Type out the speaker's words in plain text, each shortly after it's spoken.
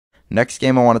Next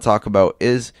game I want to talk about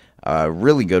is a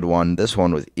really good one. This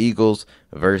one was Eagles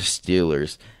versus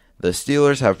Steelers. The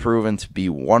Steelers have proven to be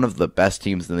one of the best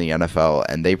teams in the NFL,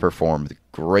 and they performed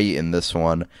great in this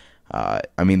one.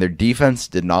 Their defense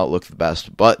did not look the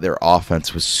best, but their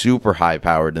offense was super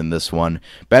high-powered in this one.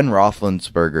 Ben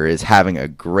Roethlisberger is having a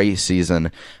great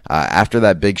season after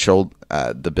that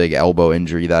the big elbow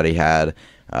injury that he had,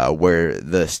 where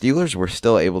the Steelers were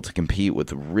still able to compete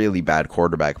with really bad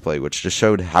quarterback play, which just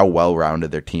showed how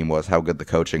well-rounded their team was, how good the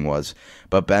coaching was.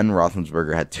 But Ben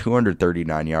Roethlisberger had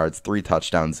 239 yards, 3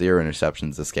 touchdowns, 0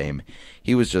 interceptions this game.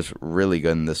 He was just really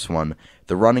good in this one.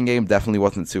 The running game definitely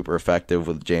wasn't super effective,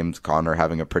 with James Conner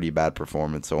having a pretty bad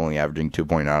performance, so only averaging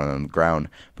 2.9 on the ground.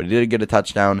 But he did get a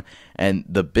touchdown, and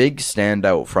the big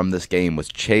standout from this game was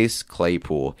Chase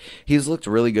Claypool. He's looked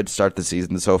really good to start the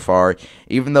season so far,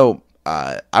 even though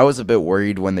I was a bit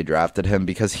worried when they drafted him,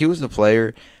 because he was a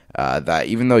player that,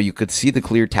 even though you could see the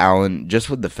clear talent, just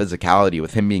with the physicality,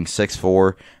 with him being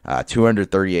 6'4",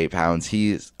 238 pounds,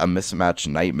 he's a mismatch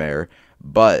nightmare.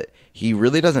 But he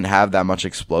really doesn't have that much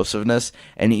explosiveness,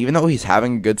 and even though he's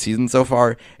having a good season so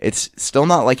far, it's still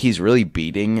not like he's really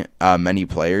beating many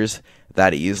players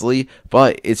that easily,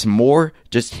 but it's more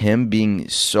just him being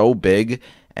so big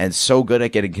and so good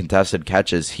at getting contested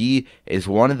catches. He is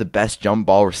one of the best jump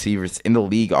ball receivers in the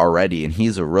league already, and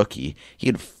he's a rookie. He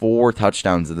had 4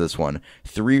 touchdowns in this one,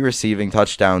 3 receiving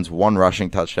touchdowns, 1 rushing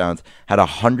touchdowns, had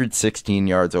 116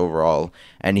 yards overall,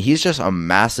 and he's just a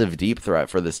massive deep threat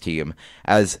for this team,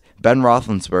 as Ben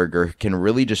Roethlisberger can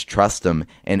really just trust him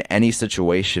in any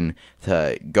situation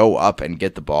to go up and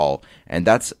get the ball, and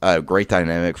that's a great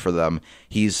dynamic for them.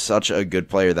 He's such a good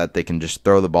player that they can just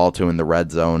throw the ball to in the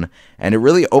red zone, and it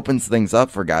really opens things up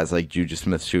for guys like Juju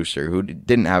Smith-Schuster, who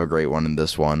didn't have a great one in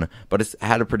this one, but has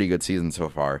had a pretty good season so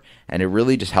far, and it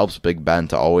really just helps Big Ben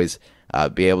to always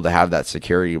be able to have that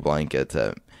security blanket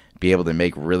to be able to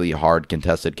make really hard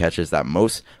contested catches that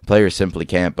most players simply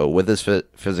can't. But with his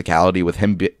physicality, with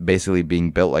him basically being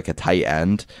built like a tight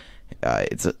end,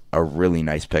 it's a really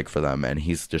nice pick for them, and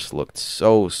he's just looked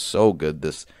so good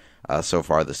this so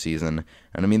far this season.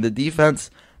 And the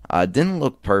defense didn't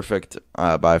look perfect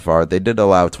by far. They did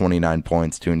allow 29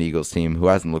 points to an Eagles team who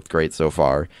hasn't looked great so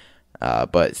far.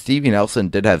 But Stevie Nelson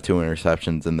did have 2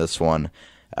 interceptions in this one.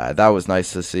 That was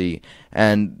nice to see.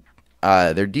 And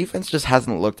their defense just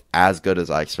hasn't looked as good as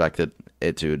I expected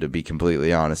it to be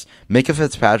completely honest. Micah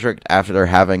Fitzpatrick, after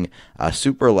having a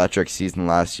super electric season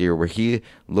last year where he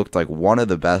looked like one of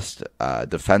the best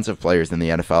defensive players in the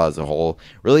NFL as a whole,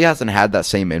 really hasn't had that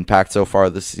same impact so far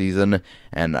this season.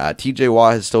 And TJ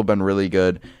Watt has still been really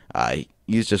good.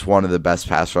 He's just one of the best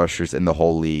pass rushers in the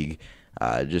whole league.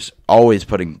 Just always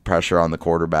putting pressure on the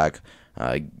quarterback,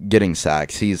 getting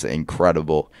sacks. He's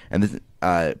incredible. And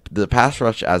the pass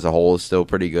rush as a whole is still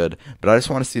pretty good, but I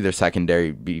just want to see their secondary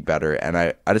be better, and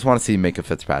I just want to see Micah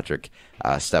Fitzpatrick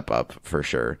step up for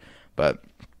sure. But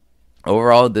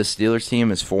overall, this Steelers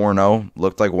team is 4-0,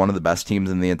 looked like one of the best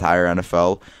teams in the entire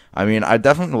NFL. I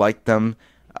definitely like them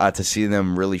to see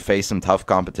them really face some tough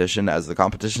competition, as the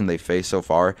competition they face so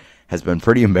far has been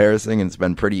pretty embarrassing and it's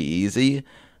been pretty easy.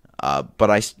 But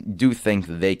I do think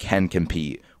they can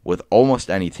compete with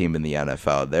almost any team in the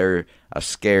NFL. They're a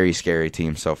scary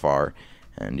team so far.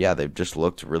 And yeah, they've just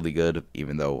looked really good,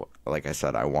 even though, like I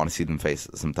said, I want to see them face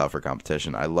some tougher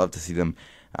competition. I love to see them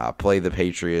play the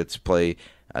Patriots, play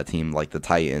a team like the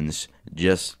Titans.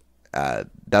 Just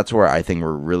that's where I think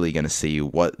we're really going to see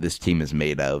what this team is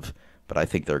made of. But I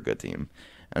think they're a good team.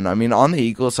 And on the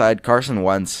Eagles side, Carson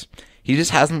Wentz, he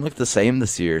just hasn't looked the same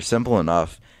this year. Simple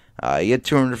enough. He had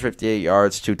 258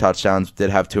 yards, 2 touchdowns, did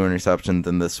have 2 interceptions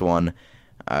in this one.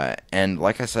 And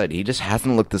like I said, he just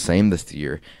hasn't looked the same this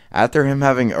year. After him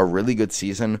having a really good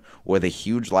season with a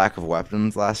huge lack of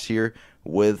weapons last year,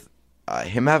 with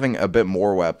him having a bit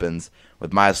more weapons,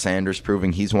 with Miles Sanders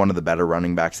proving he's one of the better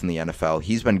running backs in the NFL.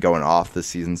 He's been going off this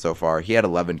season so far. He had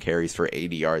 11 carries for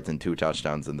 80 yards and 2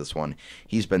 touchdowns in this one.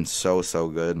 He's been so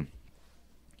good.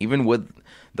 Even with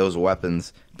those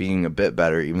weapons being a bit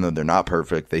better, even though they're not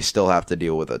perfect, they still have to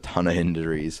deal with a ton of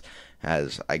injuries,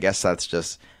 as I guess that's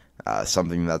just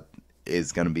something that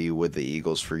is going to be with the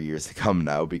Eagles for years to come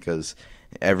now, because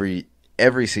every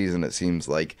season it seems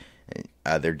like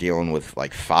they're dealing with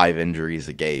like 5 injuries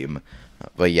a game.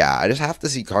 But yeah, I just have to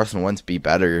see Carson Wentz be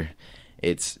better.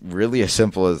 It's really as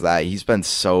simple as that. He's been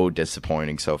so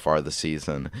disappointing so far this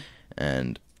season,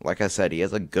 and like I said, he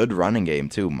has a good running game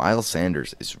too. Miles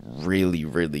Sanders is really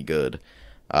good.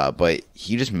 But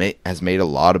he just has made a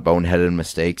lot of boneheaded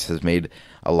mistakes, has made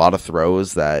a lot of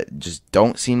throws that just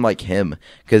don't seem like him.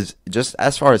 Because just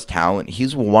as far as talent,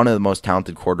 he's one of the most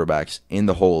talented quarterbacks in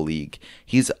the whole league.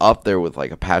 He's up there with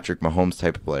like a Patrick Mahomes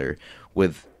type of player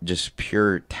with just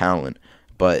pure talent.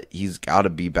 But he's got to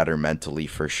be better mentally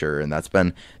for sure, and that's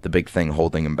been the big thing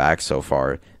holding him back so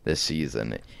far this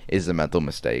season is the mental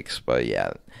mistakes. But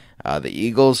yeah, the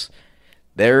Eagles,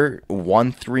 they're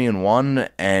 1-3-1,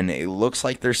 and it looks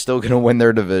like they're still going to win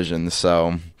their division.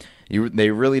 So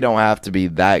they really don't have to be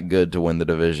that good to win the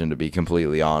division, to be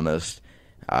completely honest.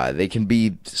 They can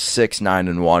be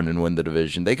 6-9-1 and win the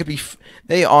division.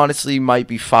 They honestly might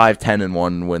be 5-10-1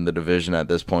 and win the division at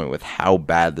this point with how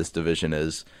bad this division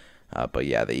is. But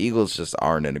yeah, the Eagles just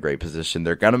aren't in a great position.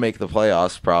 They're going to make the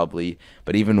playoffs probably,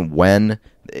 but even when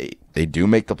they do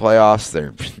make the playoffs,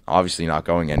 they're obviously not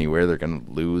going anywhere. They're going to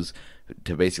lose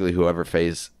to basically whoever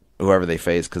they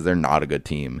face because they're not a good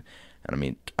team. And I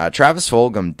mean, Travis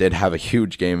Fulgham did have a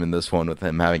huge game in this one with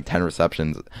him having 10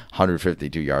 receptions,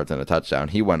 152 yards, and a touchdown.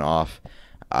 He went off.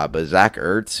 But Zach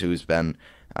Ertz, who's been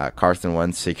Carson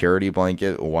Wentz security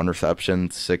blanket, 1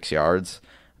 reception, 6 yards.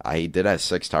 He did have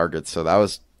 6 targets, so that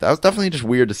was definitely just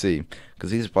weird to see because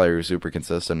he's a player who's super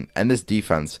consistent. And this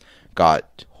defense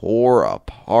got tore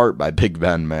apart by Big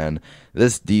Ben, man.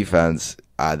 This defense,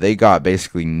 they got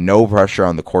basically no pressure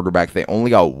on the quarterback. They only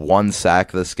got 1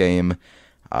 sack this game,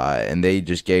 and they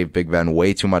just gave Big Ben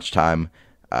way too much time.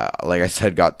 Like I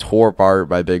said, got tore apart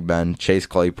by Big Ben. Chase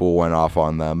Claypool went off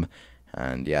on them.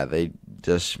 And yeah, they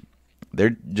just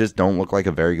don't look like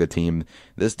a very good team.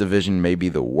 This division may be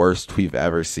the worst we've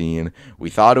ever seen. We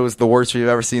thought it was the worst we've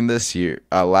ever seen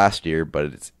last year, but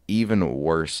it's even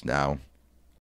worse now.